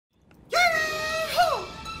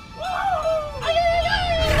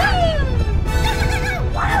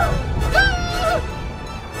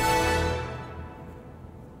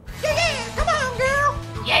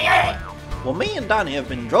Donnie have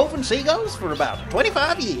been droving seagulls for about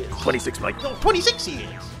 25 years. 26, Mike. No, 26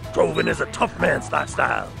 years. Droving is a tough man's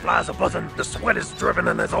lifestyle. Flies are buzzing, the sweat is driven,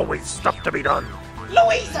 and there's always stuff to be done.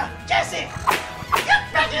 Louisa! Jesse!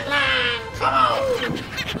 Get back in line! Come on!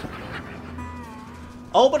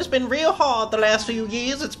 Oh, but it's been real hard the last few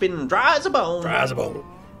years. It's been dry as a bone. Dry as a bone.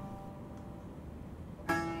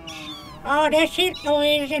 Oh, that's it,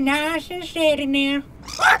 Louisa. Nice and steady now.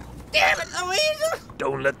 What? Damn it, Louisa!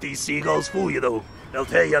 Don't let these seagulls fool you, though. They'll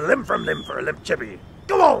tear you limb from limb for a limp chippy.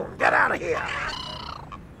 Go on, get out of here!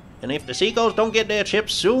 And if the seagulls don't get their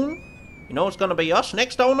chips soon, you know it's gonna be us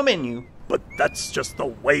next on the menu. But that's just the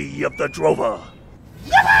way of the drover.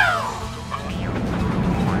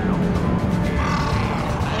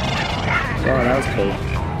 Oh, that was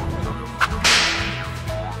cool.